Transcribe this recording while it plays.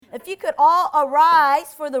If you could all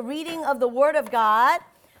arise for the reading of the Word of God,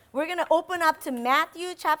 we're going to open up to Matthew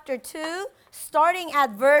chapter 2, starting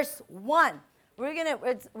at verse 1. We're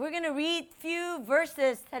going to read few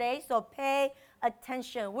verses today, so pay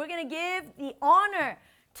attention. We're going to give the honor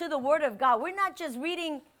to the Word of God. We're not just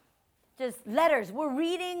reading just letters. We're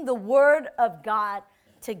reading the Word of God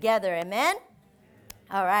together. Amen?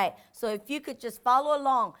 All right. So if you could just follow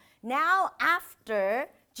along. Now after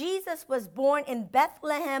Jesus was born in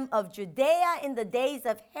Bethlehem of Judea in the days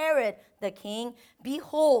of Herod the king,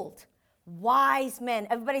 behold, wise men.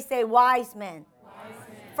 Everybody say wise men.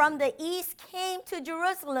 From the east came to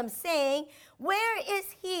Jerusalem, saying, where is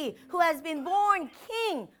he who has been born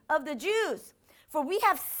King of the Jews? For we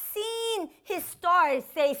have seen his star,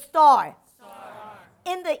 say star,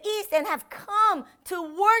 in the east, and have come to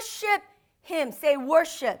worship him. Say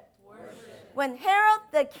worship. When Herod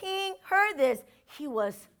the king heard this, he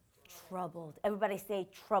was troubled. Everybody say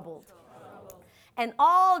troubled. And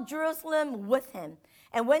all Jerusalem with him.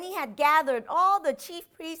 And when he had gathered all the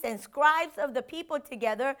chief priests and scribes of the people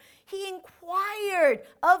together, he inquired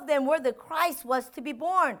of them where the Christ was to be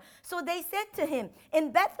born. So they said to him,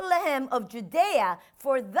 in Bethlehem of Judea,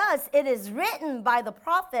 for thus it is written by the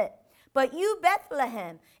prophet, but you,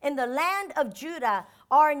 Bethlehem, in the land of Judah,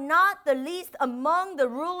 are not the least among the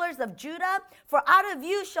rulers of Judah, for out of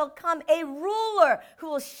you shall come a ruler who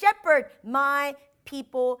will shepherd my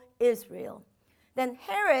people Israel. Then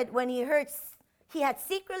Herod, when he heard he had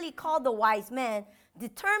secretly called the wise men,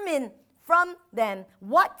 determined from them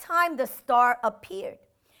what time the star appeared.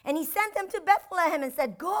 And he sent them to Bethlehem and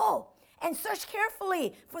said, go and search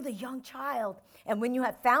carefully for the young child. And when you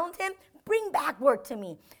have found him, bring back word to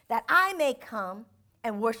me, that I may come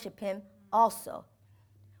and worship him also.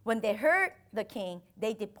 When they heard the king,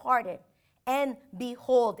 they departed. And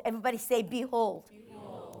behold, everybody say, behold.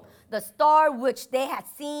 The star which they had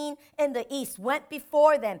seen in the east went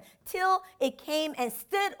before them till it came and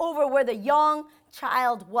stood over where the young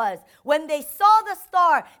child was. When they saw the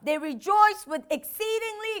star, they rejoiced with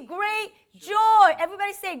exceedingly great joy.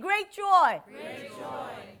 Everybody say, great joy. Great joy.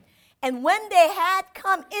 And when they had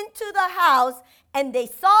come into the house, and they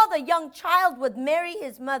saw the young child with Mary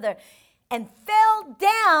his mother, and fell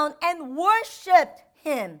down and worshipped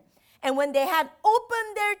him. And when they had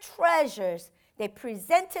opened their treasures, they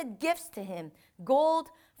presented gifts to him, gold,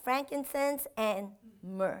 frankincense, and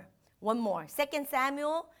myrrh. One more. 2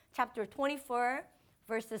 Samuel chapter 24,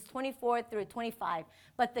 verses 24 through 25.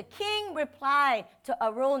 But the king replied to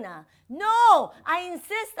Araunah, no, I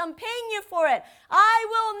insist on paying you for it. I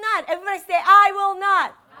will not. Everybody say, I will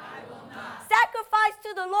not. I will not. Sacrifice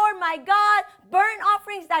to the Lord my God, burnt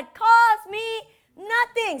offerings that cost me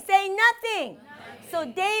nothing. Say nothing. So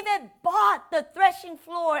David bought the threshing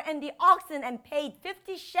floor and the oxen and paid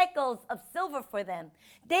 50 shekels of silver for them.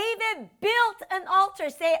 David built an altar,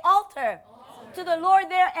 say altar, to the Lord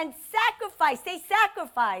there, and sacrificed, say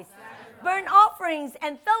sacrifice, burnt offerings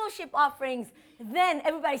and fellowship offerings. Then,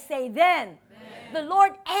 everybody say then. The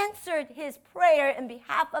Lord answered his prayer in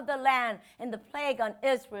behalf of the land, and the plague on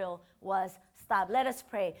Israel was stopped. Let us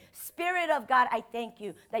pray. Spirit of God, I thank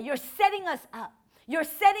you that you're setting us up. You're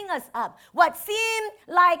setting us up. What seemed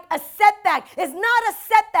like a setback is not a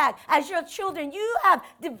setback. As your children, you have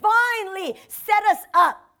divinely set us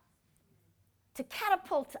up to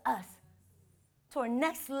catapult us to our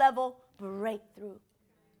next level breakthrough.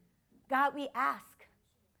 God, we ask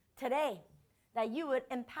today that you would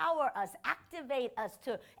empower us, activate us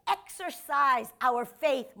to exercise our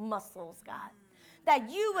faith muscles, God.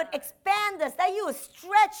 That you would expand us, that you would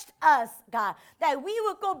stretch us, God, that we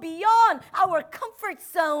would go beyond our comfort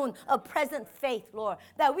zone of present faith, Lord,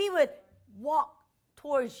 that we would walk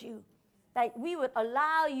towards you, that we would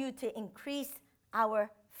allow you to increase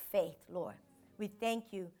our faith, Lord. We thank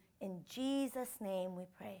you. In Jesus' name we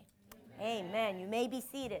pray. Amen. You may be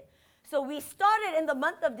seated. So we started in the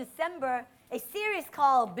month of December a series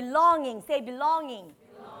called Belonging. Say belonging.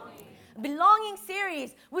 Belonging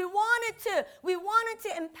series. We wanted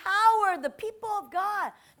to empower the people of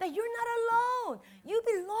God that you're not alone. You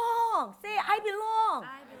belong. Say, I belong.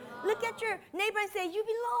 Look at your neighbor and say, you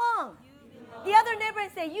belong. The other neighbor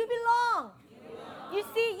and say, you belong. You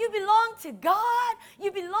see, you belong to God.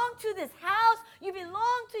 You belong to this house. You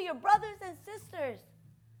belong to your brothers and sisters.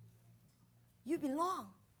 You belong,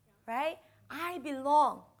 right? I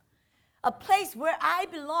belong. A place where I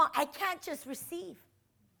belong, I can't just receive.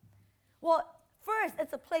 Well, first,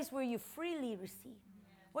 it's a place where you freely receive,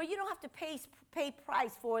 where you don't have to pay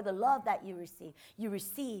price for the love that you receive. You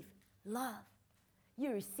receive love.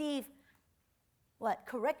 You receive what?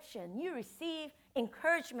 Correction. You receive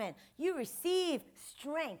encouragement. You receive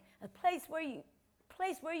strength. A place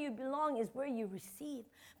place where you belong is where you receive.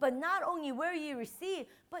 But not only where you receive,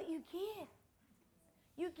 but you give.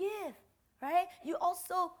 You give, right? You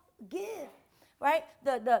also give, right?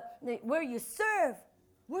 The where you serve,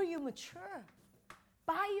 where you mature.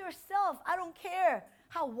 By yourself, I don't care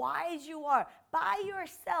how wise you are. By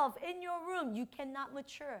yourself in your room, you cannot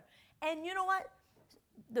mature. And you know what?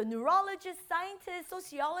 The neurologists, scientists,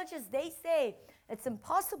 sociologists, they say it's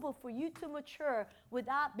impossible for you to mature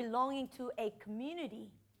without belonging to a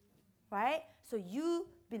community, right? So you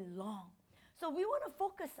belong. So we want to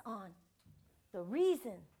focus on the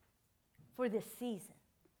reason for this season.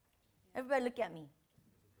 Everybody look at me.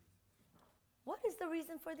 What is the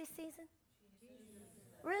reason for this season?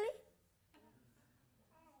 Really?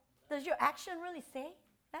 Does your action really say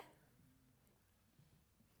that?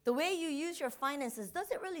 The way you use your finances, does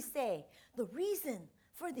it really say the reason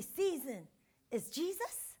for the season is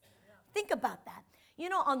Jesus? Think about that. You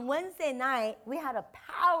know, on Wednesday night, we had a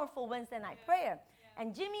powerful Wednesday night prayer.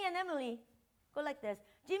 And Jimmy and Emily, go like this.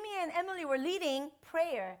 Jimmy and Emily were leading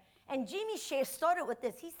prayer. And Jimmy started with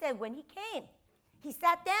this. He said when he came, he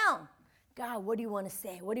sat down. God, what do you want to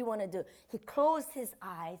say? What do you want to do? He closed his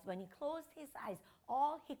eyes. When he closed his eyes,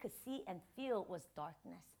 all he could see and feel was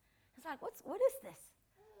darkness. He's like, what is this?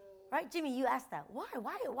 Right, Jimmy, you asked that. Why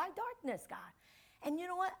darkness, God? And you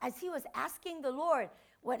know what? As he was asking the Lord,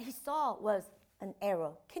 what he saw was an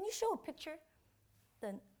arrow. Can you show a picture?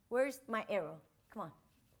 Where's my arrow? Come on.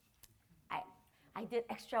 I did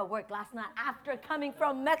extra work last night after coming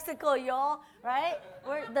from Mexico, y'all, right?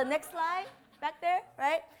 The next slide, back there,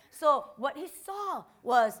 right? So what he saw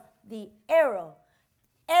was the arrow,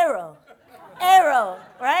 right? Arrow,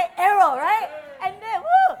 right?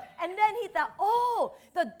 And then he thought, oh,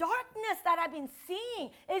 the darkness that I've been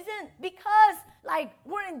seeing isn't because, like,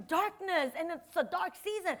 we're in darkness and it's a dark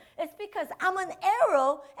season. It's because I'm an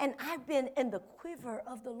arrow and I've been in the quiver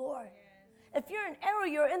of the Lord. If you're an arrow,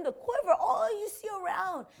 you're in the quiver. All you see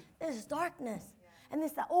around is darkness. And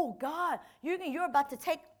it's like, oh, God, you're about to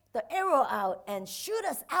take the arrow out and shoot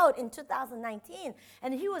us out in 2019.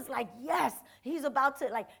 And he was like, yes, he's about to,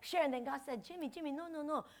 like, share. And then God said, Jimmy,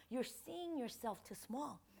 no. You're seeing yourself too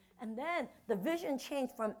small. And then the vision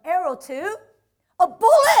changed from arrow to a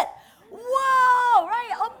bullet. Whoa,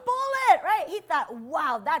 right? A bullet, right? He thought,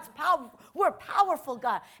 wow, that's powerful. We're powerful,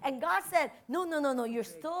 God. And God said, no. You're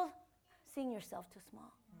still seeing yourself too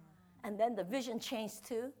small. And then the vision changed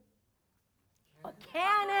to a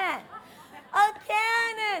cannon. A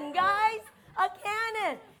cannon, guys. A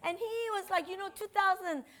cannon. And he was like,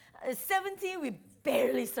 2017, we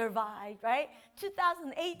barely survived, right?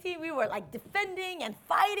 2018, we were like defending and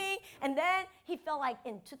fighting. And then he felt like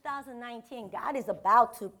in 2019, God is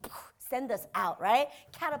about to send us out, right?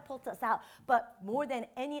 Catapult us out. But more than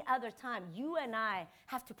any other time, you and I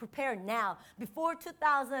have to prepare now. Before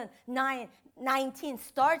 2019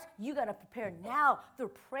 starts, you got to prepare now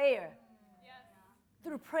through prayer. Yes.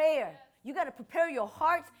 Through prayer. You got to prepare your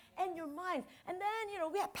hearts and your minds. And then,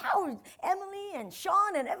 we had power. Emily and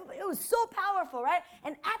Sean and everybody. It was so powerful, right?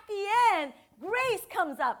 And at the end, Grace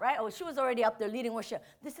comes up, right? Oh, she was already up there leading worship.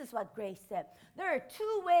 This is what Grace said. There are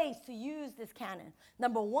two ways to use this cannon.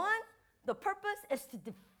 Number one, the purpose is to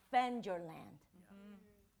defend your land. Mm-hmm.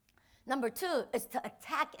 Number two is to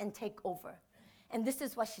attack and take over. And this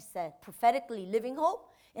is what she said. Prophetically, Living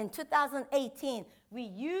Hope, in 2018, we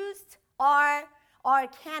used our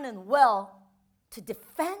cannon well to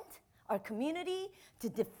defend our community, to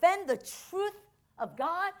defend the truth of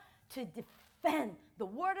God, to defend the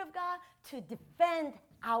Word of God, to defend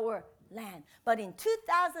our land. But in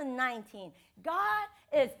 2019, God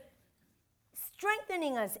is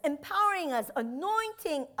strengthening us, empowering us,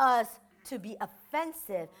 anointing us to be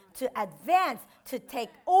offensive, to advance, to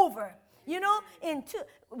take over.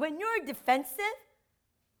 When you're defensive,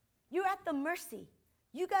 you're at the mercy.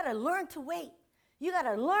 You got to learn to wait. You got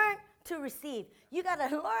to learn to receive. You got to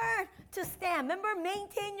learn to stand. Remember,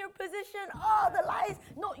 maintain your position. Oh, the lies.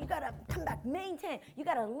 No, you got to come back, maintain. You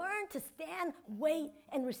got to learn to stand, wait,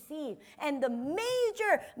 and receive. And the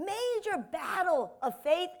major battle of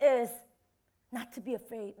faith is not to be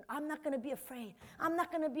afraid. I'm not going to be afraid. I'm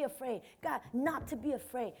not going to be afraid. God, not to be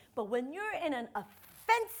afraid. But when you're in an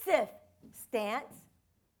offensive stance,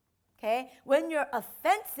 okay, when you're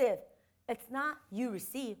offensive, it's not you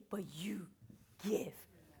receive, but you give,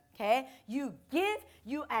 okay? You give,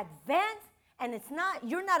 you advance, and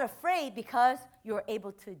you're not afraid because you're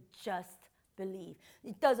able to just believe.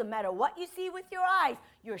 It doesn't matter what you see with your eyes,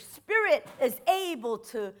 your spirit is able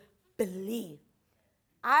to believe.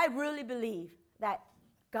 I really believe that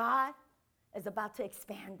God is about to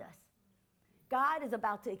expand us. God is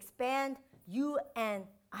about to expand you and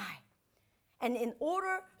I. And in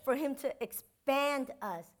order for him to expand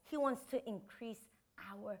us, he wants to increase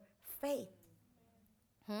our faith.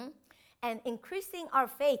 And increasing our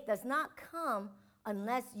faith does not come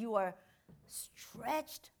unless you are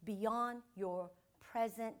stretched beyond your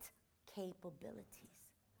present capabilities.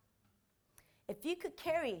 If you could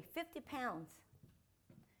carry 50 pounds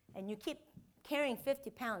and you keep carrying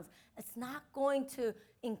 50 pounds, it's not going to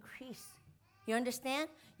increase. You understand?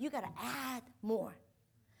 You got to add more.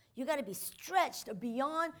 You got to be stretched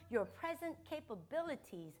beyond your present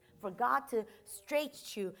capabilities for God to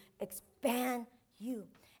stretch you, expand you.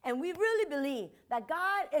 And we really believe that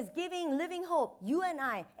God is giving Living Hope, you and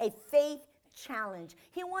I, a faith challenge.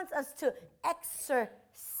 He wants us to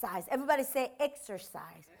exercise. Everybody say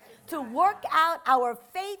exercise. To work out our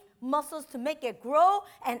faith muscles to make it grow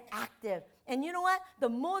and active. And you know what? The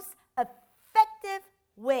most effective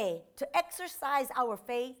way to exercise our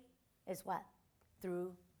faith is what?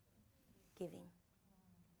 Through giving,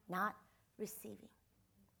 not receiving.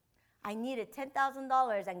 I needed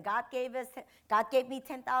 $10,000 and God gave me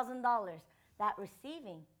 $10,000. That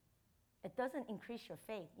receiving, it doesn't increase your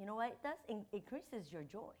faith. You know what it does? It increases your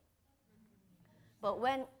joy. But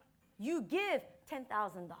when you give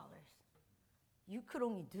 $10,000, you could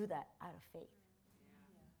only do that out of faith.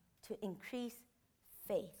 To increase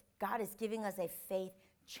faith. God is giving us a faith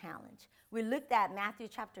challenge. We looked at Matthew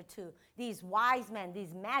chapter 2. These wise men,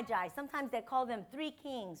 these magi, sometimes they call them three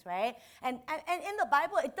kings, right? And in the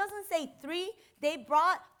Bible, it doesn't say three. They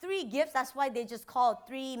brought three gifts. That's why they just called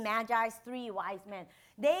three magi, three wise men.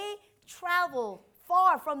 They traveled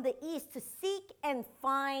far from the east to seek and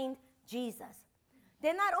find Jesus.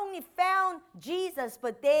 They not only found Jesus,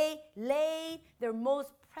 but they laid their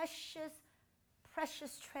most precious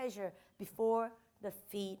treasure before the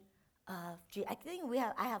feet of Jesus. I think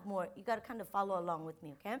I have more. You got to kind of follow along with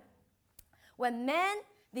me, okay? When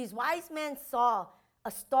these wise men saw a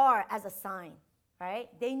star as a sign, right?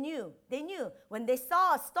 They knew. When they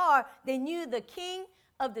saw a star, they knew the king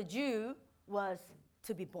of the Jew was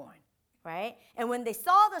to be born, right? And when they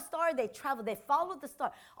saw the star, they traveled. They followed the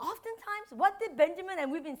star. Oftentimes, what did Benjamin,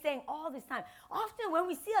 and we've been saying all this time, often when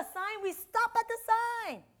we see a sign, we stop at the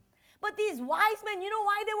sign. But these wise men, you know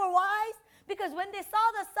why they were wise? Because when they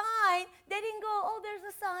saw the sign, they didn't go, oh, there's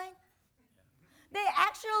a sign. They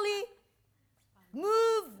actually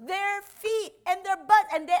moved their feet and their butt,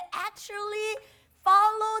 and they actually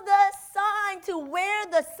followed the sign to where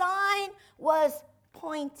the sign was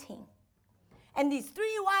pointing. And these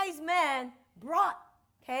three wise men brought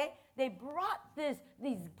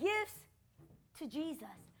these gifts to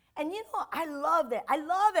Jesus. And you know, I love it. I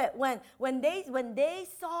love it when they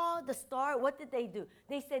saw the star. What did they do?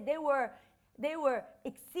 They said they were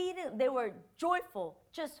joyful,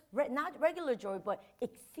 just not regular joy, but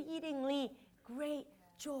exceedingly great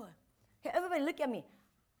joy. Okay, everybody, look at me.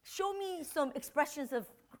 Show me some expressions of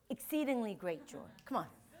exceedingly great joy. Come on.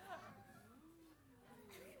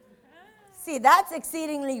 See, that's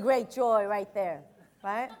exceedingly great joy right there,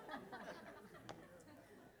 right?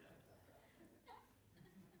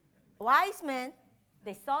 Wise men,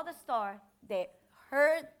 they saw the star, they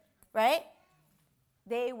heard, right?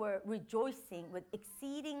 They were rejoicing with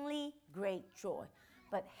exceedingly great joy.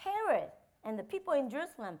 But Herod and the people in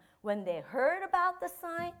Jerusalem, when they heard about the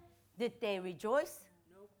sign, did they rejoice?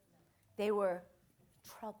 Nope. They were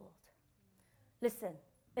troubled. Listen,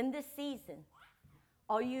 in this season,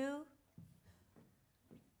 are you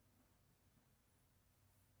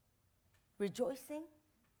rejoicing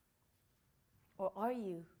or are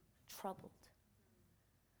you troubled?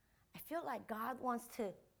 I feel like God wants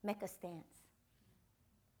to make a stance.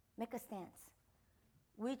 Make a stance.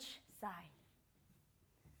 Which side?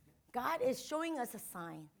 God is showing us a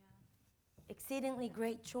sign. Exceedingly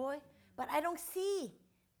great joy. But I don't see.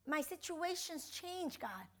 My situations change,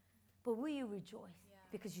 God. But will you rejoice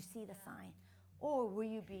because you see the sign? Or will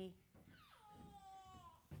you be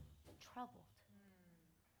troubled?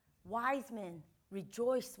 Wise men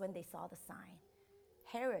rejoiced when they saw the sign.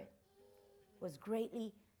 Herod was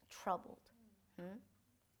greatly troubled.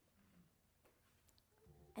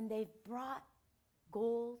 And they brought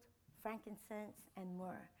gold, frankincense, and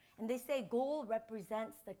myrrh. And they say gold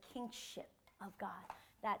represents the kingship of God,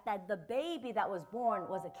 that the baby that was born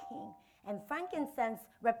was a king. And frankincense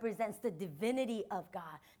represents the divinity of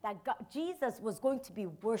God, that Jesus was going to be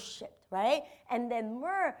worshipped, right? And then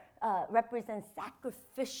myrrh represents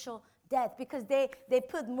sacrificial death, because they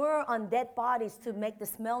put myrrh on dead bodies to make the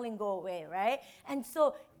smelling go away, right? And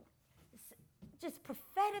so just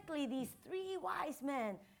prophetically, these three wise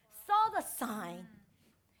men saw the sign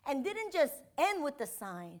and didn't just end with the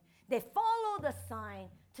sign. They followed the sign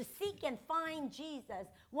to seek and find Jesus.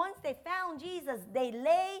 Once they found Jesus, they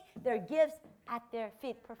lay their gifts at their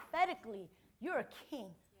feet. Prophetically, you're a king.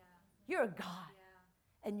 You're a God.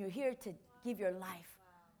 And you're here to give your life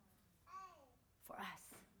for us.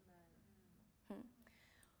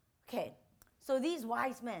 Okay, so these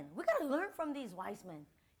wise men, we got to learn from these wise men.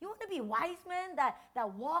 You want to be wise men that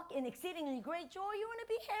walk in exceedingly great joy? You want to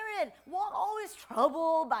be Herod, walk always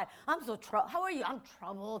troubled by, I'm so troubled. How are you? I'm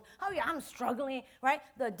troubled. How are you? I'm struggling, right?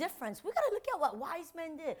 The difference, we got to look at what wise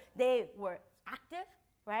men did. They were active,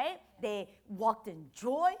 right? They walked in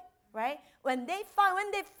joy, right? When they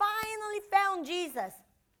finally found Jesus,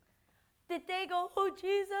 did they go, oh,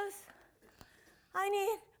 Jesus, I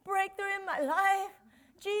need breakthrough in my life.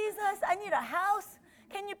 Jesus, I need a house.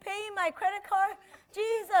 Can you pay my credit card?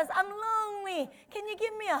 Jesus, I'm lonely. Can you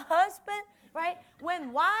give me a husband? Right?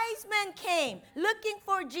 When wise men came looking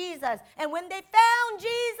for Jesus, and when they found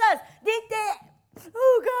Jesus, did they,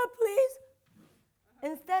 oh God, please?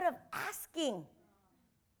 Instead of asking,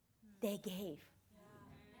 they gave.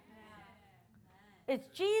 Is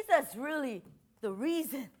Jesus really the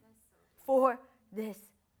reason for this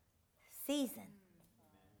season?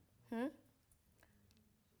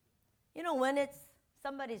 You know, when it's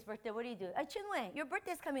somebody's birthday, what do you do? Hey, Chinwe, your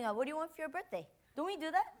birthday's coming up. What do you want for your birthday? Don't we do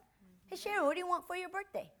that? Hey, Sharon, what do you want for your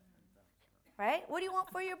birthday? Right? What do you want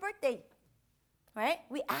for your birthday? Right?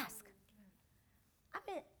 We ask. I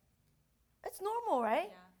mean, it's normal, right?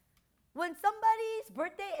 Yeah. When somebody's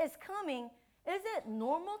birthday is coming, is it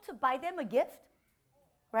normal to buy them a gift?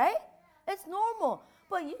 Right? It's normal.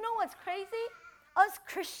 But you know what's crazy? Us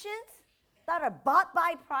Christians that are bought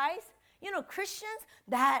by price, you know, Christians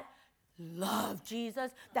that love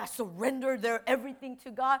Jesus, that surrender their everything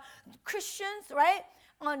to God. Christians, right?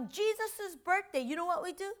 On Jesus' birthday, you know what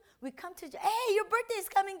we do? We come to, hey, your birthday is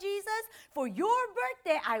coming, Jesus. For your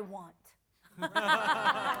birthday, I want.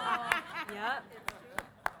 Yep.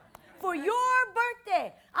 For your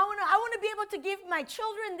birthday, I want to be able to give my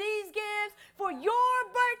children these gifts. For your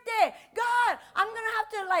birthday, God, I'm gonna have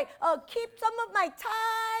to keep some of my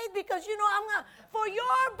tithe because for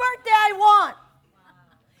your birthday I want.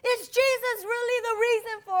 Is Jesus really the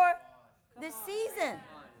reason for this season?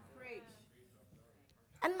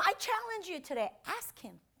 And I challenge you today, ask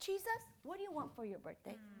him, Jesus, what do you want for your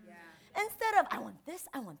birthday? Yeah. Instead of, I want this,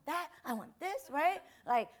 I want that, I want this, right?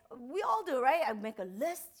 Like, we all do, right? I make a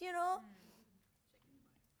list, you know.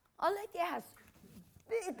 Alethea has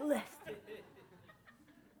big list.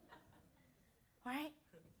 Right?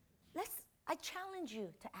 I challenge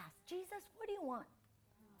you to ask, Jesus, what do you want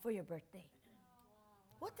for your birthday?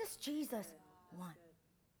 What does Jesus want?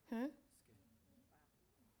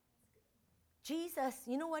 Jesus,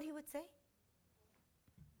 you know what he would say?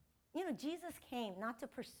 You know, Jesus came not to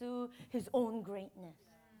pursue his own greatness.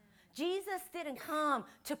 Jesus didn't come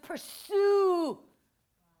to pursue.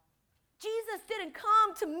 Jesus didn't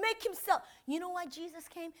come to make himself. You know why Jesus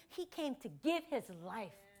came? He came to give his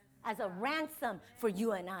life as a ransom for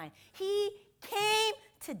you and I. He came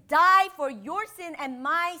to die for your sin and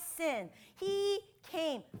my sin. He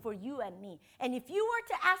came for you and me. And if you were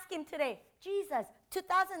to ask him today, Jesus,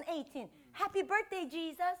 2018, happy birthday,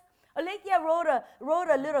 Jesus. Alethea wrote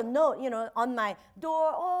a little note, you know, on my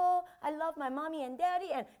door. Oh, I love my mommy and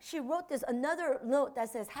daddy. And she wrote another note that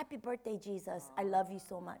says, happy birthday, Jesus. I love you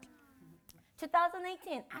so much.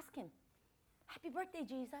 2018, ask him, happy birthday,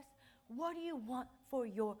 Jesus. What do you want for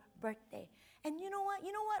your birthday? And you know what?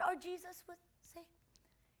 You know what our Jesus would say?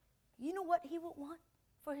 You know what he would want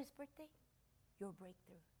for his birthday? Your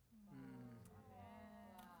breakthrough.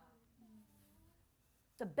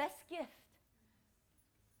 The best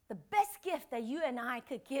gift that you and I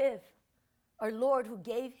could give our Lord who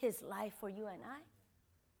gave his life for you and I,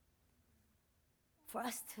 for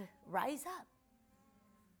us to rise up.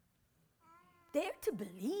 Dare to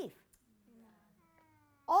believe.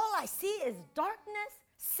 All I see is darkness,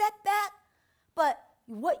 setback, but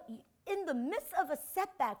in the midst of a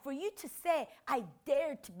setback, for you to say, I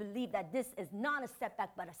dare to believe that this is not a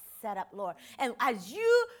setback, but a setup, Lord. And as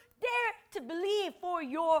you dare to believe for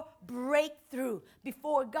your breakthrough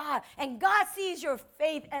before God, and God sees your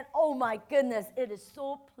faith, and oh my goodness, it is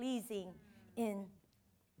so pleasing in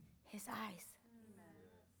his eyes.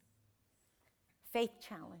 Faith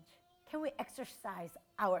challenge. Can we exercise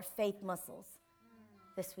our faith muscles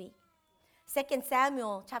this week? 2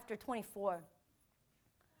 Samuel chapter 24.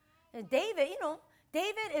 And David,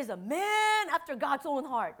 David is a man after God's own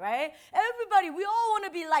heart, right? Everybody, we all want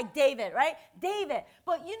to be like David, right? David.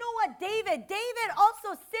 But you know what? David also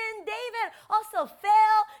sinned. David also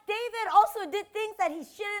fell. David also did things that he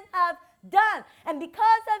shouldn't have done. And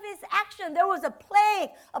because of his action, there was a plague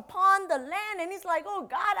upon the land. And he's like, oh,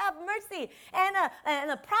 God, have mercy. And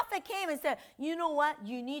a prophet came and said, you know what?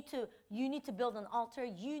 You need to build an altar.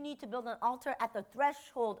 You need to build an altar at the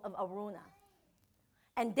threshold of Araunah.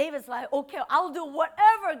 And David's like, okay, I'll do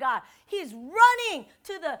whatever, God. He's running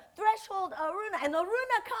to the threshold of Araunah. And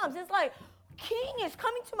Araunah comes. It's like, king is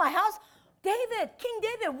coming to my house. David, King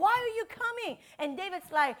David, why are you coming? And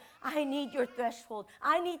David's like, I need your threshold.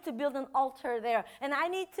 I need to build an altar there. And I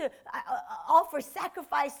need to offer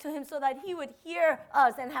sacrifice to him so that he would hear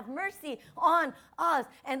us and have mercy on us.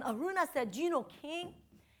 And Araunah said, do you know, king,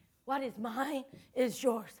 what is mine is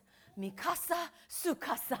yours. Mi casa, su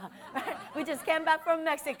casa. Right? We just came back from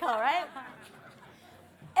Mexico, right?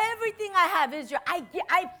 Everything I have is yours.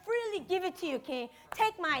 I freely give it to you, king.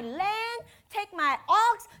 Take my land, take my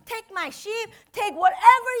ox, take my sheep, take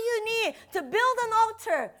whatever you need to build an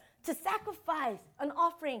altar, to sacrifice an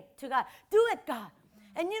offering to God. Do it, God.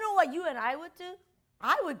 And you know what you and I would do?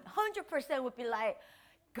 I would 100% would be like,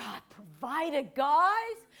 God provided,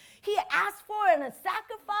 guys. He asked for a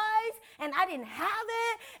sacrifice, and I didn't have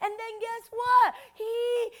it. And then guess what?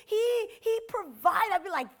 He provided. I'd be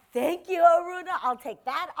like, thank you, Araunah. I'll take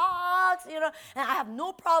that ox, And I have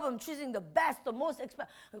no problem choosing the best, the most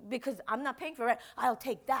expensive, because I'm not paying for it. I'll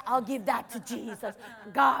take that. I'll give that to Jesus.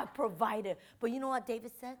 God provided. But you know what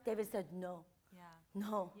David said? David said, no. Yeah.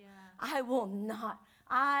 No. Yeah. I will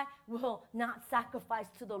not sacrifice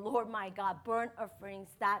to the Lord my God burnt offerings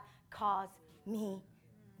that cost me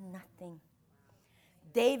nothing.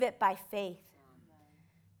 David, by faith,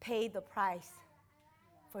 paid the price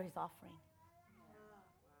for his offering.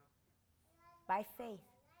 By faith,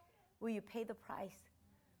 will you pay the price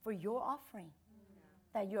for your offering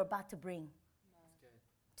that you're about to bring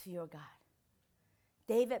to your God?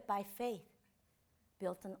 David, by faith,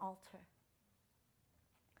 built an altar.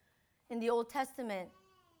 In the Old Testament,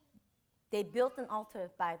 they built an altar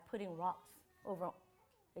by putting rocks over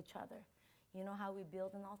each other. You know how we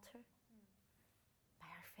build an altar? By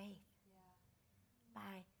our faith.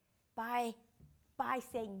 Yeah. By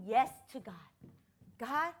saying yes to God.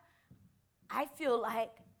 God, I feel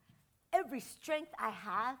like every strength I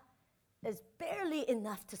have is barely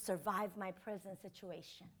enough to survive my present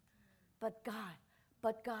situation. But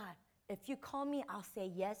God, if you call me, I'll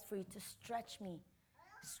say yes for you to stretch me.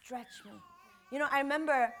 Stretch me. I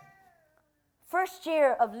remember first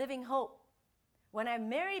year of Living Hope, when I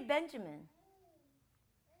married Benjamin,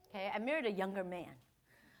 I married a younger man.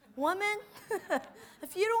 Woman,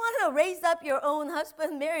 if you don't want to raise up your own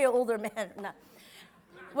husband, marry an older man. No.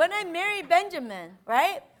 When I married Benjamin,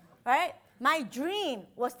 right, my dream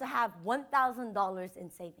was to have $1,000 in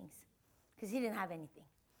savings because he didn't have anything.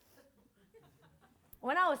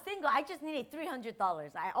 When I was single, I just needed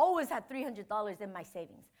 $300. I always had $300 in my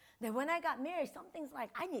savings. Then when I got married, something's like,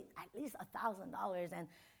 I need at least $1,000.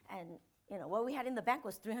 And what we had in the bank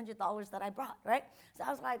was $300 that I brought, right? So I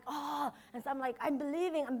was like, oh. And so I'm like, I'm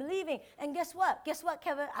believing. And guess what?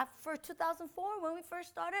 Kevin? For 2004, when we first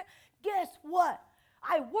started, guess what?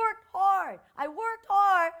 I worked hard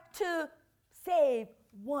to save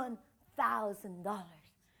 $1,000.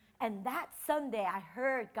 And that Sunday, I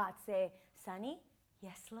heard God say, Sonny,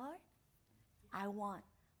 yes, Lord, I want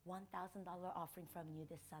 $1,000 offering from you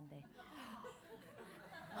this Sunday.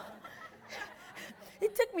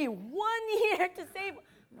 It took me 1 year to save.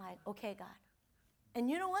 I'm like, okay, God. And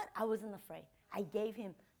you know what? I wasn't afraid. I gave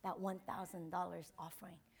him that $1,000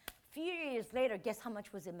 offering. A few years later, guess how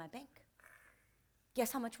much was in my bank?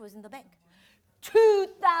 Guess how much was in the bank?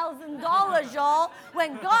 $2,000, y'all.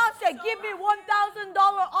 When God said, give me $1,000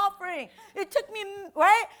 offering. It took me,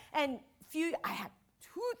 right? And I had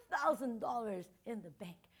 $2,000 in the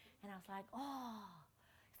bank. And I was like, oh,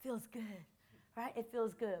 it feels good, right? It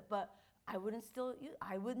feels good. But I would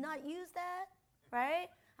not use that, right?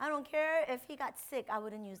 I don't care if he got sick, I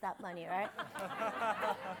wouldn't use that money, right?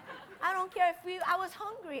 I don't care if I was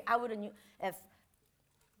hungry, I wouldn't use. If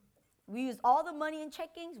we used all the money in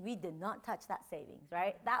checkings, we did not touch that savings,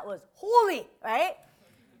 right? That was holy, right?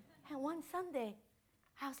 And one Sunday,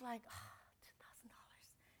 I was like, $2,000.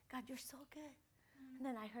 God, you're so good. And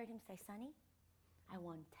then I heard him say, Sonny, I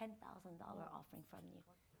want $10,000 offering from you.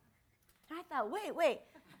 And I thought, wait,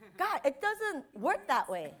 God, it doesn't work that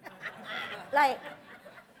way. Like,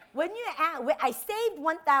 when I saved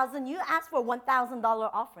 $1,000, you asked for $1,000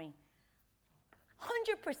 offering.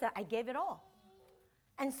 100%, I gave it all.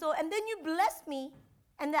 And then you blessed me,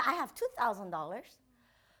 and then I have $2,000.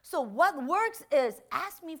 So what works is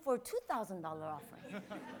ask me for $2,000 offering.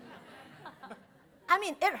 I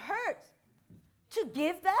mean, it hurts to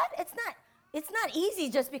give that. It's not easy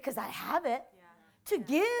just because I have it. Yeah. To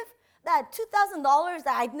give that $2,000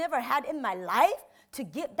 that I'd never had in my life to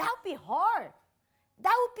give, that would be hard.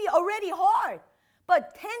 That would be already hard.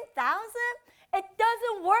 But 10,000, it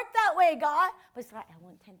doesn't work that way, God. But it's like, I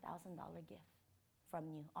want $10,000 gift from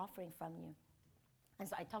you, offering from you. And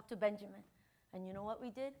so I talked to Benjamin. And you know what we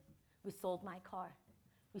did? We sold my car.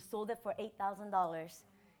 We sold it for $8,000,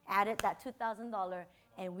 added that $2,000,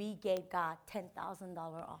 and we gave God $10,000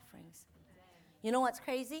 offerings. You know what's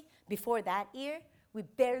crazy? Before that year, we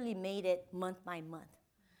barely made it month by month.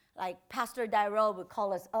 Like Pastor Dyrell would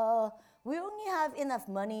call us, we only have enough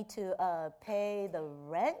money to pay the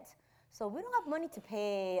rent. So we don't have money to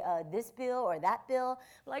pay this bill or that bill.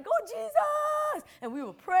 Like, oh, Jesus! And we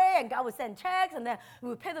would pray, and God would send checks, and then we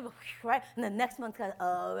would pay the bill, right? And the next month,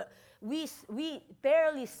 we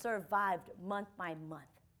barely survived month by month,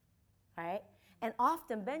 right? And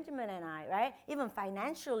often Benjamin and I, right, even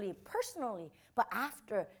financially, personally, but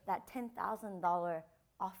after that $10,000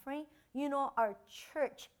 offering, you know, our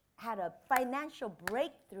church had a financial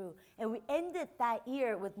breakthrough, and we ended that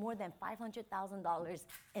year with more than $500,000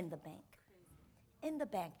 in the bank. In the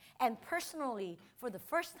bank. And personally, for the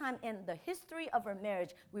first time in the history of our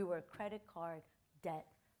marriage, we were credit card debt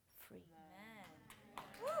free.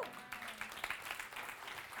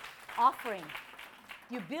 Offering.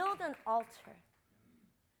 You build an altar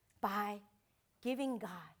by giving God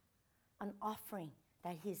an offering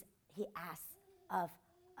that He asks of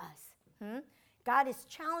us. God is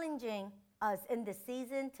challenging us in this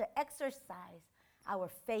season to exercise our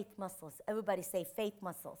faith muscles. Everybody say faith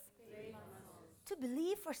muscles. Faith muscles. To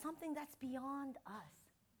believe for something that's beyond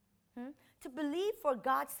us. To believe for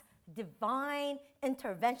God's divine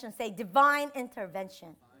intervention. Say divine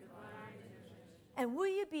intervention. Divine intervention. And will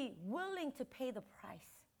you be willing to pay the price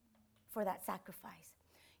for that sacrifice?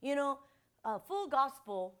 You know, Full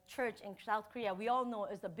Gospel Church in South Korea, we all know,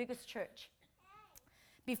 is the biggest church.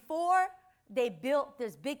 Before they built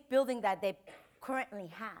this big building that they currently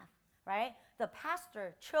have, right? The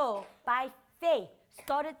pastor, Cho, by faith,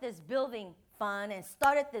 started this building fund and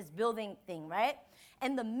started this building thing, right?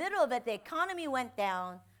 In the middle of it, the economy went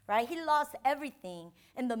down, right? He lost everything.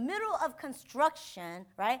 In the middle of construction,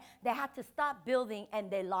 right? They had to stop building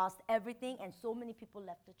and they lost everything, and so many people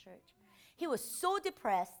left the church. He was so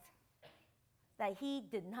depressed that he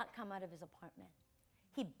did not come out of his apartment.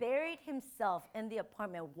 He buried himself in the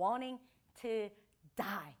apartment wanting to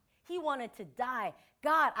die. He wanted to die.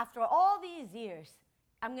 God, after all these years,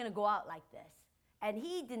 I'm going to go out like this. And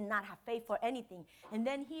he did not have faith for anything. And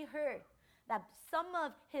then he heard that some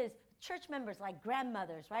of his church members, like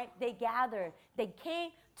grandmothers, right? They gathered. They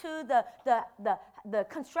came to the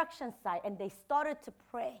construction site and they started to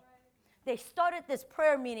pray. They started this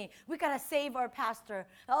prayer meeting. We got to save our pastor.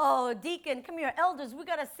 Oh, deacon, come here. Elders, we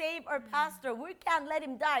got to save our pastor. We can't let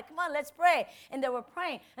him die. Come on, let's pray. And they were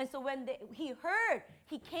praying. And so when he heard,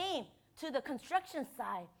 he came to the construction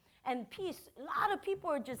site. And peace, a lot of people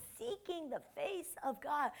are just seeking the face of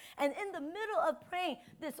God. And in the middle of praying,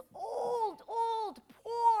 this old,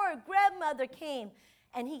 poor grandmother came.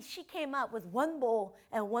 And she came out with one bowl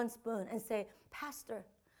and one spoon and said, Pastor,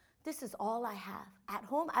 this is all I have. At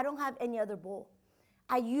home, I don't have any other bowl.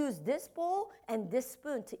 I use this bowl and this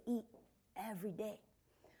spoon to eat every day.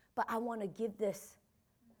 But I want to give this.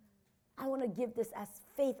 I want to give this as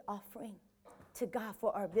faith offering to God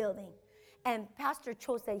for our building. And Pastor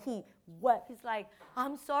Cho said he wept. He's like,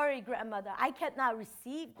 I'm sorry, grandmother. I cannot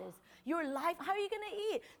receive this. Your life, how are you going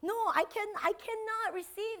to eat? No, I cannot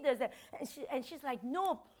receive this. And she's like,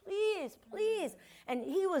 no, please. And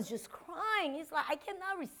he was just crying. He's like, I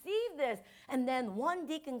cannot receive this. And then one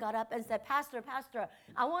deacon got up and said, Pastor,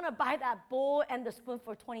 I want to buy that bowl and the spoon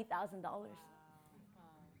for $20,000.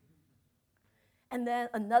 And then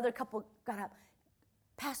another couple got up.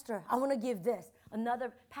 Pastor, I want to give this.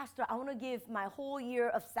 Another, Pastor, I want to give my whole year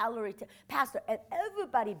of salary to Pastor. And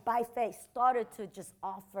everybody by faith started to just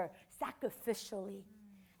offer sacrificially.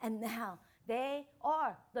 And now they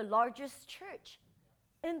are the largest church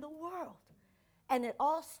in the world. And it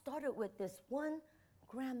all started with this one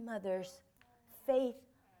grandmother's faith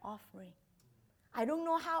offering. I don't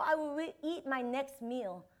know how I will eat my next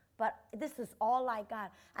meal, but this is all I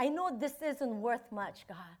got. I know this isn't worth much,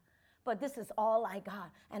 God. But this is all I got,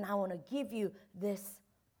 and I want to give you this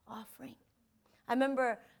offering. I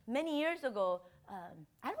remember many years ago,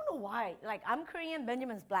 I don't know why, like I'm Korean,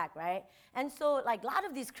 Benjamin's black, right? And so like a lot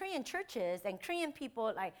of these Korean churches and Korean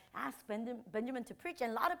people like ask Benjamin to preach,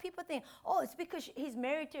 and a lot of people think, oh, it's because he's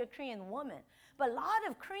married to a Korean woman. But a lot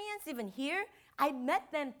of Koreans even here, I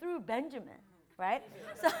met them through Benjamin, right?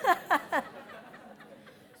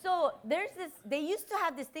 So there's this, they used to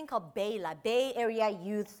have this thing called Bela, Bay Area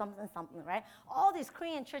Youth, something, something, right? All these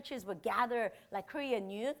Korean churches would gather like Korean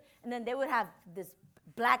youth, and then they would have this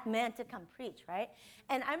black man to come preach, right?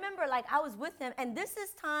 And I remember like I was with him, and this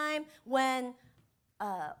is time when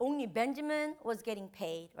only Benjamin was getting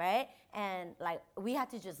paid, right? And like we had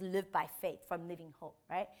to just live by faith from Living Hope,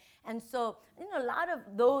 right? And so, a lot of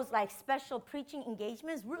those like special preaching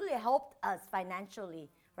engagements really helped us financially,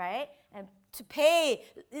 right? And to pay,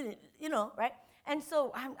 right? And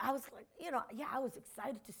so I was like, I was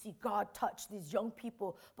excited to see God touch these young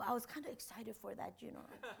people, but I was kind of excited for that,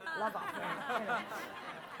 love offering.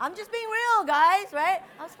 I'm just being real, guys, right?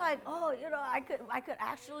 I was like, I could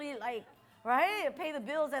actually like, right, pay the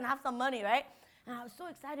bills and have some money, right? And I was so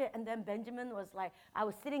excited. And then Benjamin was like, I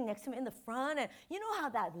was sitting next to him in the front, and you know how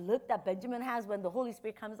that look that Benjamin has when the Holy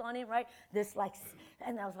Spirit comes on him, right? This like,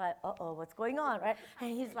 and I was like, uh-oh, what's going on, right?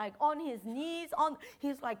 And he's like on his knees,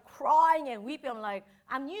 he's like crying and weeping. I'm like,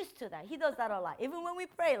 I'm used to that. He does that a lot. Even when we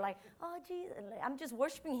pray, like, oh, Jesus, I'm just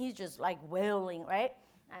worshiping. He's just like wailing, right?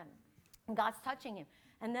 And God's touching him.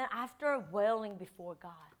 And then after wailing before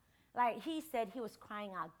God, like he said, he was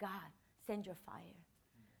crying out, God, send your fire.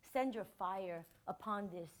 Send your fire upon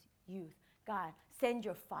this youth. God, send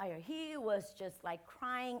your fire. He was just like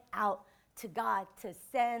crying out to God to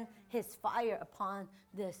send his fire upon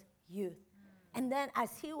this youth. And then as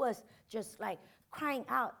he was just like crying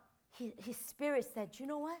out, his spirit said, you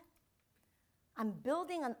know what? I'm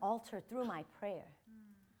building an altar through my prayer,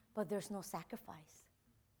 but there's no sacrifice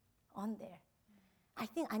on there. I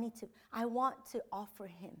think I want to offer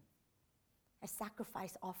him a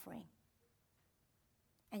sacrifice offering.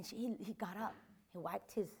 And he got up, he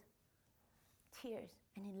wiped his tears,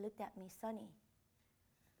 and he looked at me, Sonny,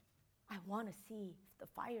 I want to see the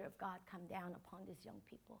fire of God come down upon these young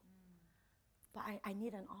people. But I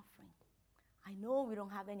need an offering. I know we don't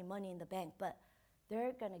have any money in the bank, but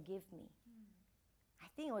they're going to give me. I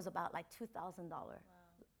think it was about like $2,000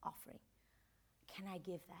 offering. Can I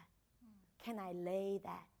give that? Can I lay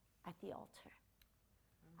that at the altar?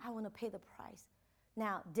 I want to pay the price.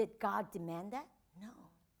 Now, did God demand that? No.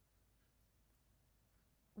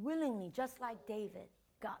 Willingly, just like David,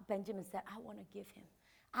 Benjamin said, I want to give him.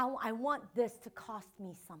 I want this to cost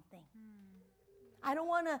me something. I don't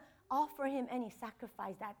want to offer him any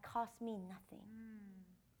sacrifice that costs me nothing.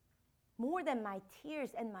 More than my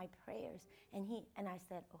tears and my prayers. And I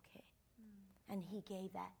said, okay. And he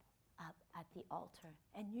gave that up at the altar.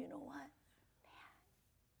 And you know what?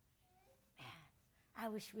 Man, I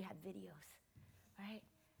wish we had videos, right?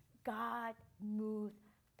 God moved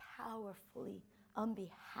powerfully on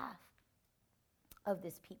behalf of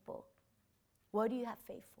this people. What do you have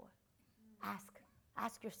faith for?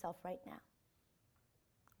 Ask yourself right now.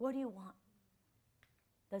 What do you want?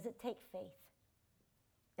 Does it take faith?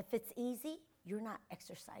 If it's easy, you're not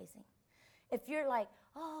exercising. If you're like,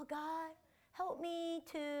 oh God, help me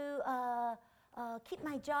to keep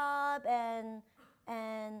my job and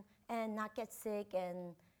not get sick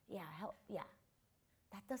and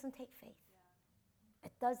that doesn't take faith.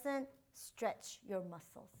 It doesn't stretch your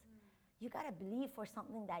muscles. You got to believe for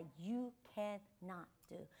something that you cannot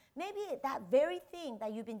do. Maybe that very thing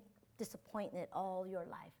that you've been disappointed all your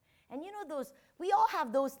life. And we all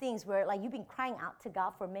have those things where like you've been crying out to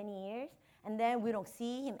God for many years, and then we don't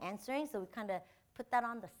see him answering, so we kind of put that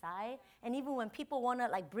on the side. And even when people want to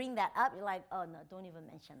like bring that up, you're like, oh no, don't even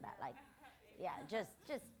mention that. Like,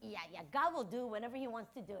 God will do whatever he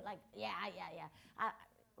wants to do. Like,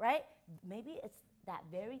 right? Maybe it's that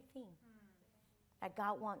very thing that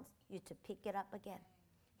God wants you to pick it up again.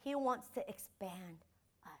 He wants to expand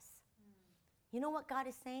us. You know what God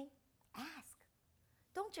is saying? Ask.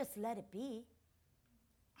 Don't just let it be.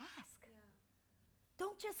 Ask.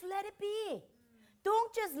 Don't just let it be.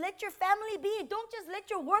 Don't just let your family be. Don't just let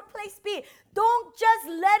your workplace be. Don't just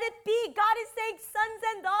let it be. God is saying, sons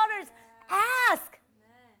and daughters, ask.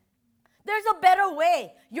 There's a better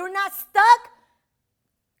way. You're not stuck.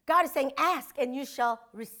 God is saying, ask and you shall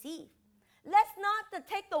receive. Let's not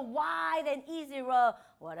take the wide and easy road.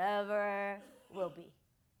 Whatever will be.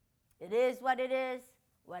 It is what it is.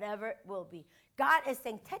 Whatever it will be. God is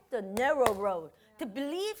saying, take the narrow road to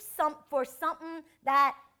believe for something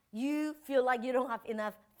that you feel like you don't have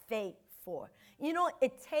enough faith for.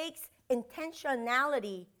 It takes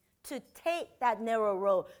intentionality to take that narrow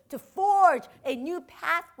road, to forge a new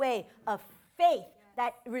pathway of faith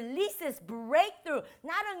that releases breakthrough,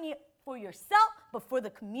 not only for yourself, but for the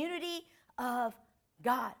community of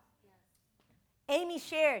God. Yes. Amy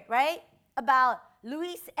shared, right, about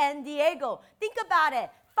Luis and Diego. Think about it.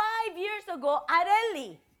 5 years ago,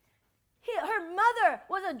 Areli, Her mother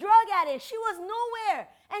was a drug addict. She was nowhere.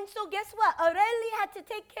 And so guess what? Aurelie had to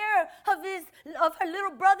take care of her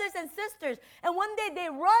little brothers and sisters. And one day they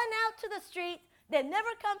run out to the street. They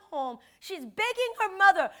never come home. She's begging her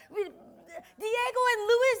mother. Diego and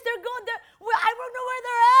Luis, they're going there. I don't know where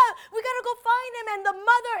they're at. We got to go find them. And the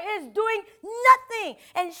mother is doing nothing.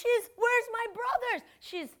 And where's my brothers?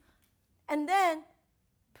 And then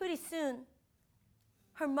pretty soon,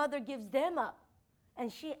 her mother gives them up. And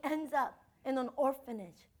she ends up in an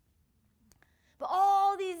orphanage. But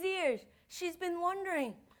all these years, she's been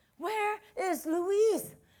wondering, where is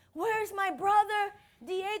Luis? Where's my brother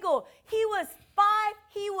Diego? He was 5,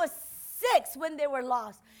 he was 6 when they were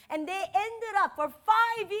lost. And they ended up for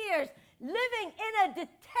 5 years living in a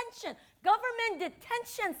government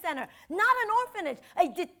detention center. Not an orphanage, a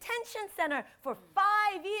detention center for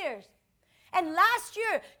 5 years. And last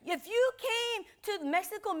year, if you came to the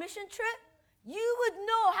Mexico mission trip, you would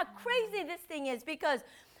know how crazy this thing is, because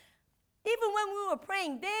even when we were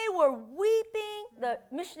praying, they were weeping, the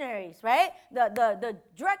missionaries, right? The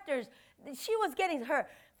directors, she was getting her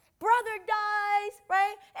brother dies,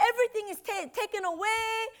 right? Everything is taken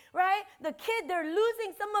away, right? The kid, they're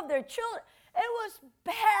losing some of their children. It was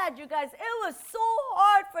bad, you guys. It was so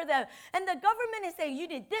hard for them. And the government is saying, you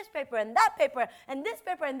need this paper and that paper and this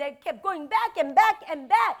paper. And they kept going back and back and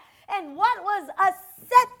back. And what was a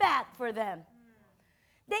setback for them?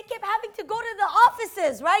 They kept having to go to the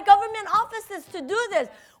offices, right? Government offices to do this.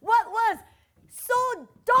 What was so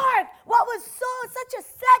dark, what was such a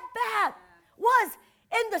setback was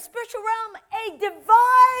in the spiritual realm a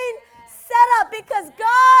divine setup, because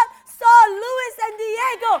God saw Luis and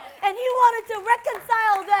Diego and he wanted to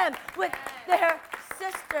reconcile them with their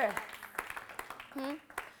sister.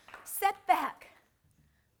 Setback,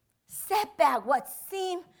 what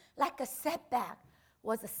seemed like a setback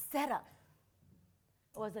was a setup.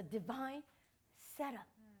 It was a divine setup.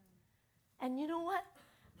 And you know what?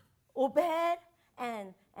 Obed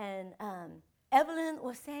and Evelyn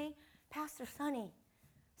was saying, Pastor Sonny,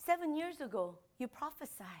 7 years ago, you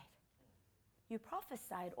prophesied. You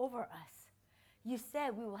prophesied over us. You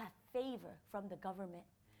said we will have favor from the government,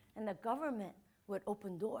 and the government would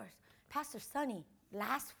open doors. Pastor Sonny,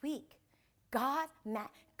 last week, God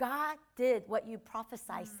did what you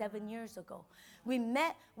prophesied 7 years ago. We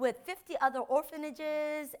met with 50 other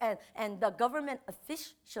orphanages and the government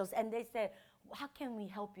officials, and they said, how can we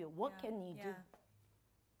help you? What can you do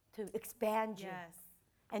to expand you? Yes.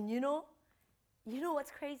 And you know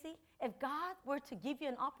what's crazy? If God were to give you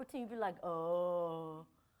an opportunity, you'd be like, oh,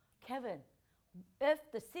 Kevin, if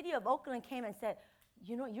the city of Oakland came and said,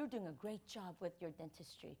 you're doing a great job with your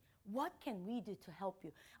dentistry, what can we do to help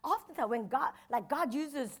you? Oftentimes when God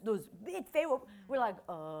uses those big favor, we're like,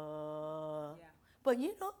 Yeah. But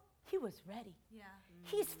he was ready. Yeah.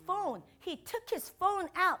 He took his phone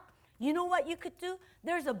out. You know what you could do?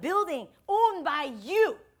 There's a building owned by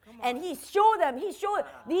you. And he showed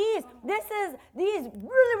these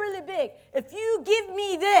really, really big. If you give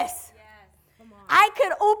me this, I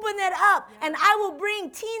could open it up and I will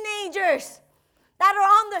bring teenagers that are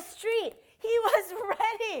on the street. He was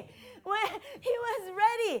ready. He was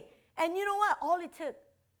ready. And you know what? All it took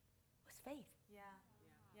was faith.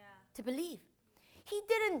 To believe. He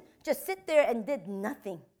didn't just sit there and did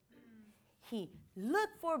nothing. He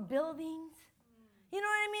looked for buildings. You know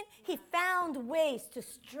what I mean? He found ways to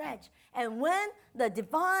stretch. And when the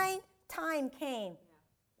divine time came,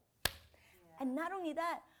 and not only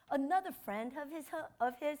that, another friend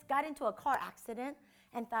of his got into a car accident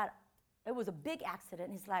and thought it was a big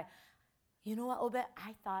accident. He's like, you know what, Obed?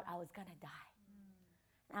 I thought I was going to die.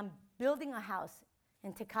 I'm building a house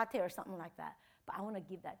in Tecate or something like that. But I want to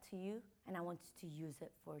give that to you, and I want you to use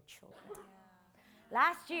it for children.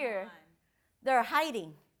 Last year, they're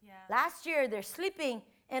hiding. Last year, they're sleeping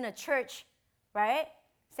in a church, right?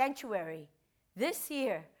 Sanctuary. This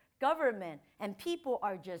year, government and people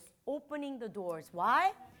are just opening the doors.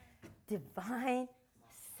 Why? Divine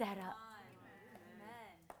setup. Amen.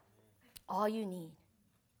 All you need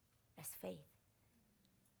is faith.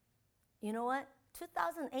 You know what?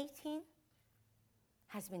 2018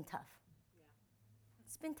 has been tough.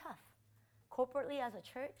 It's been tough. Corporately as a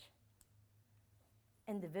church,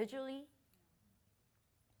 individually.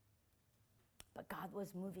 But God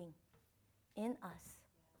was moving in us,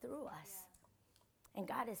 through us. And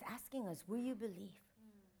God is asking us, will you believe?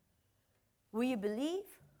 Will you believe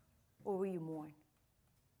or will you mourn?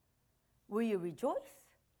 Will you rejoice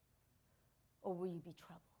or will you be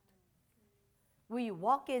troubled? Will you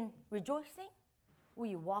walk in rejoicing? Will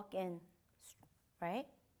you walk in, right?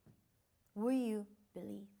 Will you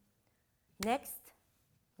believe? Next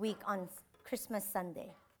week on Christmas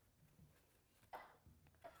Sunday,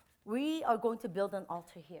 we are going to build an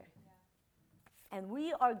altar here. And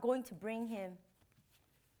we are going to bring him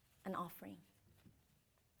an offering.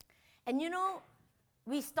 And you know,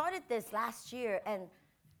 we started this last year, and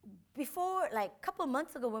before, like a couple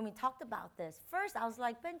months ago when we talked about this, first I was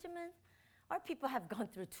like, Benjamin, our people have gone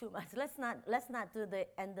through too much. Let's not do the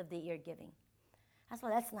end of the year giving. I was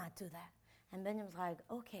like, let's not do that. And Benjamin was like,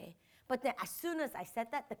 okay. But then as soon as I said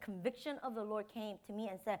that, the conviction of the Lord came to me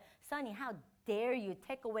and said, Sonny, how dare you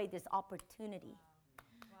take away this opportunity?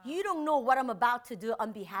 Wow. You don't know what I'm about to do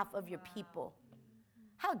on behalf of your people.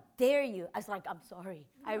 How dare you? I was like, I'm sorry.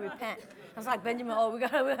 I repent. I was like, Benjamin, no.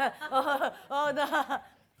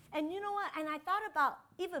 And you know what? And I thought about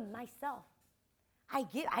even myself. I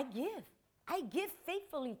give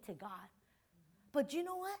faithfully to God. But you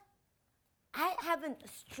know what? I haven't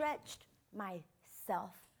stretched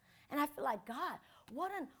myself. And I feel like, God,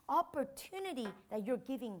 what an opportunity that you're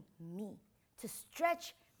giving me to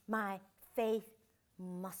stretch my faith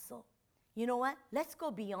muscle. You know what? Let's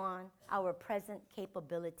go beyond our present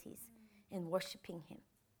capabilities in worshiping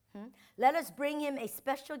him. Let us bring him a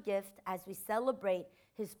special gift as we celebrate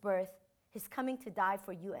his birth, his coming to die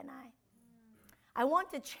for you and I. I want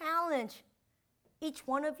to challenge each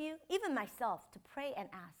one of you, even myself, to pray and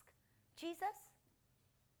ask, Jesus,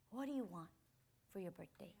 what do you want for your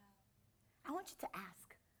birthday? I want you to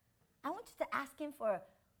ask. I want you to ask him for a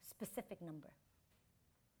specific number.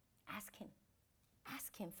 Ask him.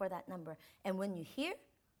 Ask him for that number. And when you hear,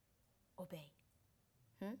 obey.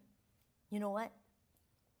 You know what?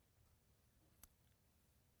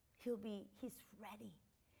 He's ready.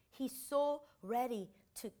 He's so ready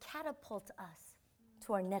to catapult us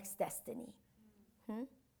to our next destiny.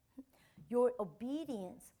 Your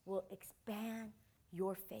obedience will expand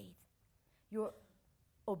your faith. Your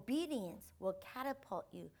obedience will catapult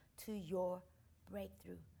you to your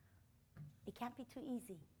breakthrough. It can't be too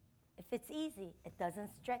easy. If it's easy, it doesn't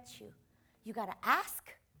stretch you. You got to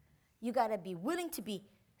ask. You got to be willing to be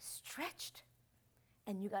stretched.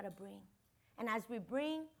 And you got to bring. And as we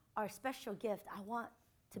bring our special gift, I want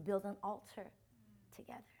to build an altar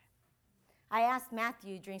together. I asked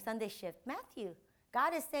Matthew during Sunday shift, Matthew,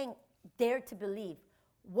 God is saying, dare to believe.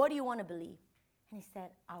 What do you want to believe? And he said,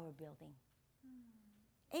 our building.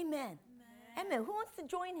 Amen. Amen. Who wants to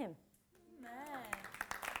join him? Amen.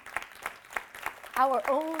 Our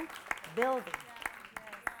own building.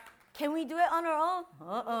 Can we do it on our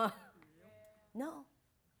own? No.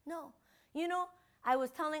 You know, I was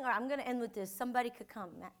telling her, I'm going to end with this. Somebody could come,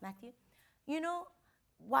 Matthew. You know,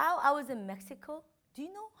 while I was in Mexico, do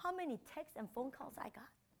you know how many texts and phone calls I got?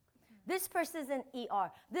 This person's in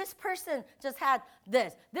ER. This person just had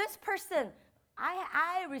this. This person,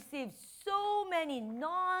 I received so many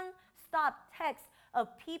non-stop texts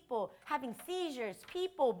of people having seizures,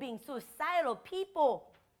 people being suicidal, people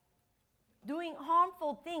doing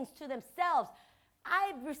harmful things to themselves.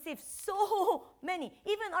 I received so many.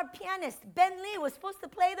 Even our pianist, Ben Lee, was supposed to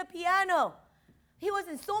play the piano. He was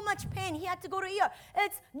in so much pain, he had to go to ER.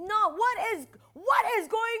 It's not, what is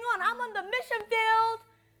going on? I'm on the mission field.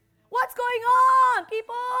 What's going on,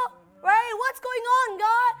 people? Right? What's going on,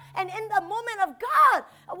 God? And in the moment of God,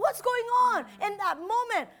 what's going on? In that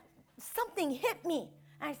moment, something hit me.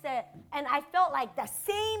 And I felt like the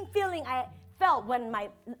same feeling I felt when my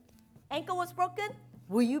ankle was broken.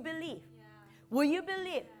 Will you believe? Yeah. Will you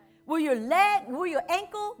believe? Yeah. Will your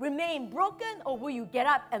ankle remain broken, or will you get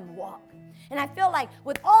up and walk? And I feel like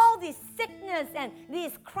with all this sickness and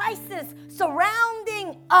these crises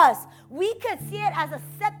surrounding us, we could see it as a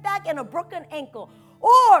setback and a broken ankle.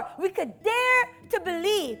 Or we could dare to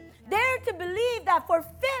believe that for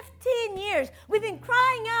 15 years we've been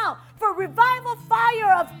crying out for revival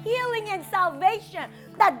fire of healing and salvation,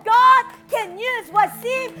 that God can use what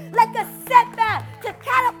seemed like a setback to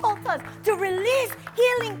catapult us, to release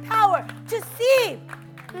healing power, to see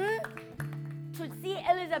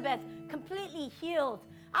Elizabeth completely healed.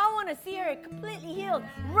 I want to see her completely healed,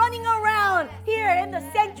 running around here in the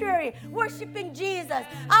sanctuary, worshiping Jesus.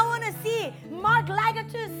 I want to see Mark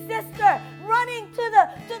Lagatu's sister running to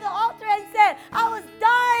the altar and said, I was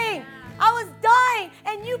dying,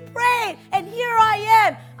 and you prayed, and here I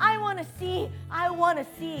am. I want to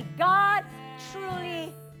see God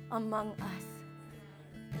truly among us.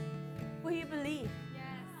 Will you believe?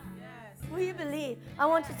 Yes. Will you believe? I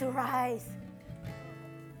want you to rise.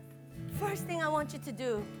 First thing I want you to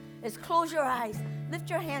do is close your eyes, lift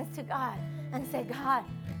your hands to God, and say, God,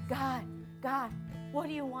 what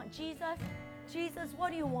do you want? Jesus,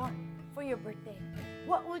 what do you want for your birthday?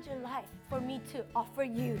 What would you like for me to offer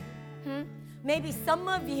you? Maybe some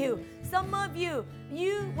of you,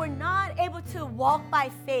 you were not able to walk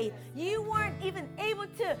by faith. You weren't even able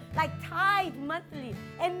to tithe monthly.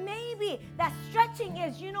 And maybe that stretching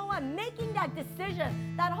is, you know what, making that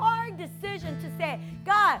decision, that hard decision to say,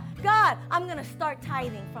 God, I'm going to start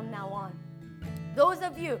tithing from now on. Those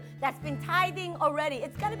of you that's been tithing already,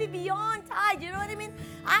 it's got to be beyond tithe. You know what I mean?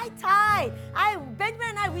 I tithe. Benjamin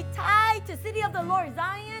and I, we tithe to City of the Lord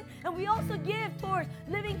Zion, and we also give towards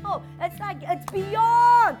Living Hope. It's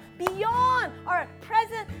beyond our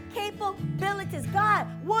present capabilities. God,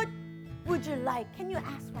 what would you like? Can you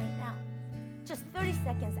ask right now? Just 30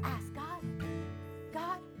 seconds. Ask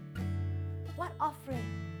God, what offering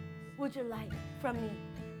would you like from me?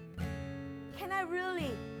 Can I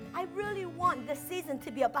really want this season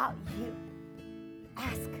to be about you.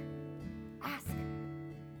 Ask.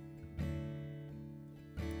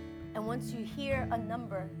 And once you hear a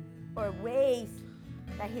number or ways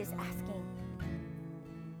that he's asking,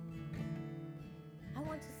 I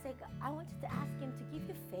want you to ask him to give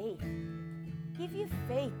you faith. Give you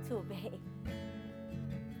faith to obey.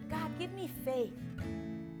 God, give me faith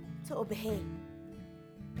to obey.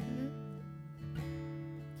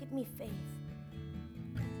 Give me faith.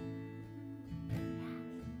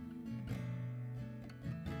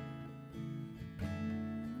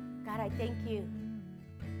 God, I thank you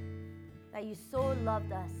that you so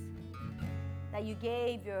loved us, that you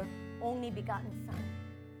gave your only begotten Son.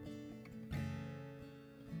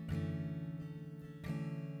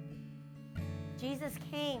 Jesus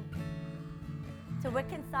came to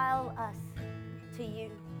reconcile us to you.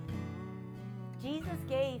 Jesus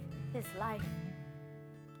gave his life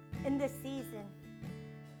in this season.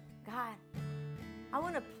 God, I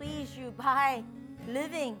want to please you by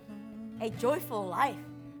living a joyful life.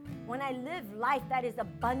 When I live life that is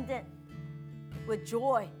abundant with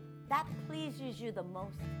joy, that pleases you the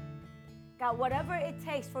most. God, whatever it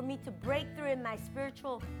takes for me to break through in my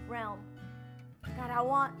spiritual realm, God, I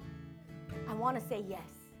want to say yes.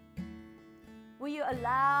 Will you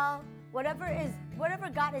allow whatever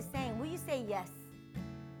God is saying, will you say yes?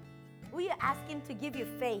 Will you ask him to give you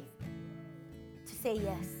faith to say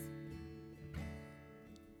yes?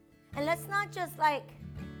 And let's not just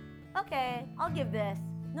okay, I'll give this.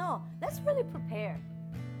 No, let's really prepare.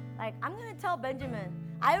 I'm going to tell Benjamin,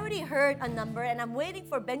 I already heard a number, and I'm waiting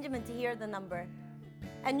for Benjamin to hear the number.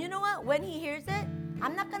 And you know what? When he hears it,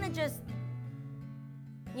 I'm not going to just,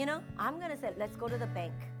 I'm going to say, let's go to the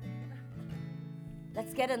bank.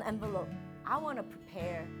 Let's get an envelope. I want to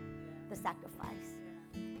prepare the sacrifice.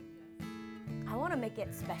 I want to make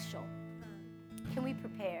it special. Can we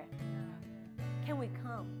prepare? Can we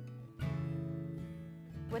come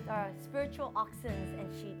with our spiritual oxen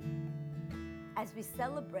and sheep as we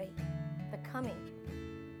celebrate the coming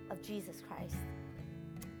of Jesus Christ?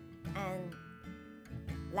 And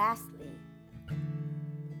lastly,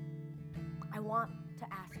 I want to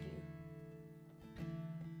ask you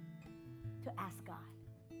to ask God,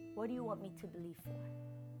 what do you want me to believe for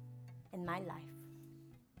in my life?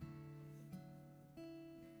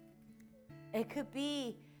 It could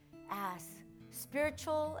be as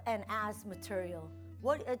spiritual and as material.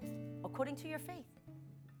 According to your faith.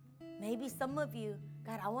 Maybe some of you,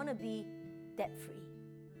 God, I want to be debt-free.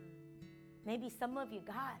 Maybe some of you,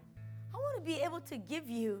 God, I want to be able to give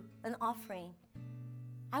you an offering.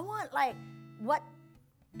 I want what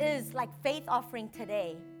is faith offering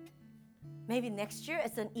today. Maybe next year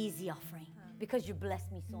it's an easy offering because you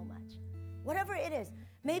blessed me so much. Whatever it is.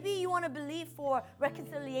 Maybe you want to believe for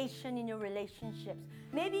reconciliation in your relationships.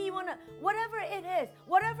 Maybe you want to, whatever it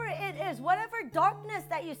is, whatever darkness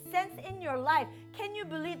that you sense in your life, can you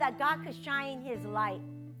believe that God could shine his light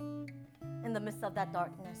in the midst of that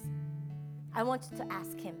darkness? I want you to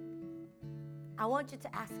ask him. I want you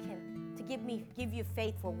to ask him to give you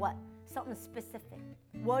faith for what? Something specific.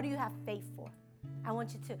 What do you have faith for? I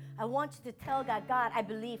want you to tell God, I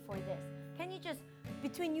believe for this. Can you just,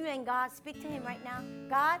 between you and God, speak to him right now?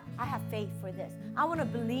 God, I have faith for this. I want to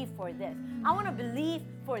believe for this. I want to believe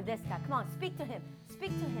for this, God. Come on, speak to him. Speak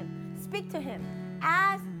to him. Speak to him.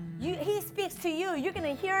 As he speaks to you, you're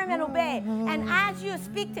going to hear him and obey. And as you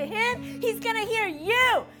speak to him, he's going to hear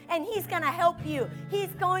you. And he's going to help you.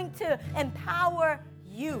 He's going to empower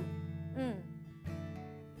you.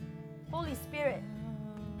 Holy Spirit,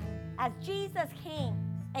 as Jesus came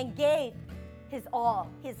and gave his all,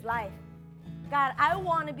 his life, God, I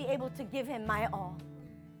want to be able to give him my all.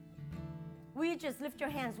 Will you just lift your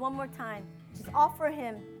hands one more time? Just offer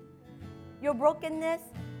him your brokenness.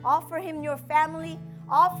 Offer him your family.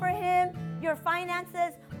 Offer him your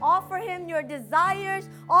finances. Offer him your desires.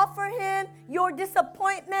 Offer him your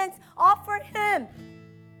disappointments. Offer him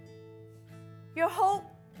your hope,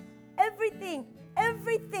 everything,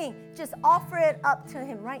 just offer it up to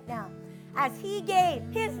Him right now. As He gave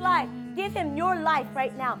His life, give Him your life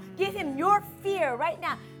right now. Give Him your fear right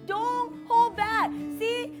now. Don't hold back.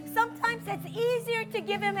 See, sometimes it's easier to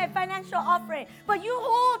give Him a financial offering, but you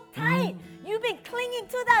hold tight. You've been clinging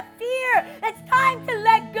to that fear. It's time to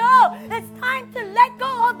let go. It's time to let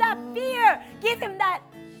go of that fear. Give Him that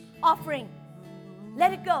offering.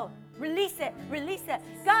 Let it go. Release it. Release it.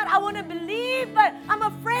 God, I want to believe, but I'm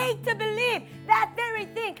afraid to believe that very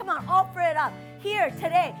thing. Come on, offer it up. Here,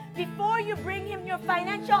 today, before you bring Him your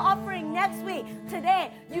financial offering next week,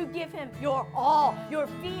 today, you give Him your all, your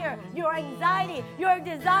fear, your anxiety, your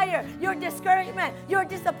desire, your discouragement, your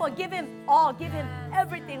disappointment. Give Him all. Give Him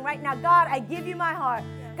everything right now. God, I give you my heart.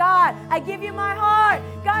 God, I give you my heart.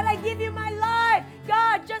 God, I give you my life.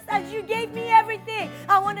 God, just as you gave me everything,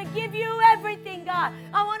 I want to give you everything, God.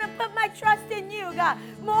 I want to put my trust in you, God,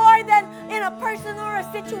 more than in a person or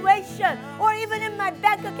a situation or even in my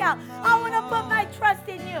bank account. I want to put my trust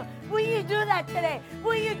in you. Will you do that today?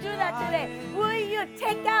 Will you do that today? Will you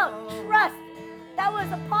take out trust that was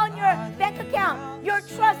upon your bank account, your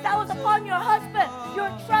trust that was upon your husband, your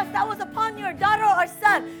trust that was upon your daughter or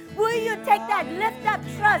son? Will you take that, lift that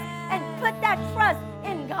trust, and put that trust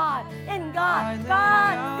in God, in God,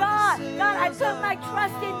 God, God, God, I put my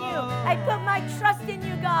trust in you. I put my trust in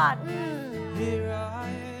you, God.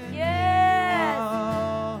 Yes.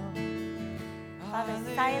 Father,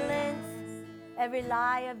 silence every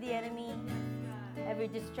lie of the enemy, every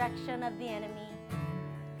distraction of the enemy.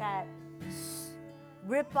 God,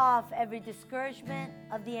 rip off every discouragement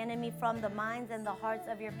of the enemy from the minds and the hearts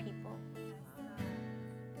of your people.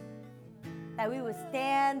 That we would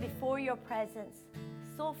stand before your presence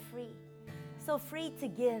so free to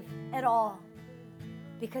give it all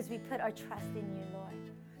because we put our trust in you,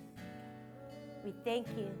 Lord. We thank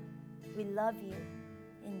you. We love you.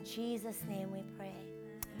 In Jesus' name we pray.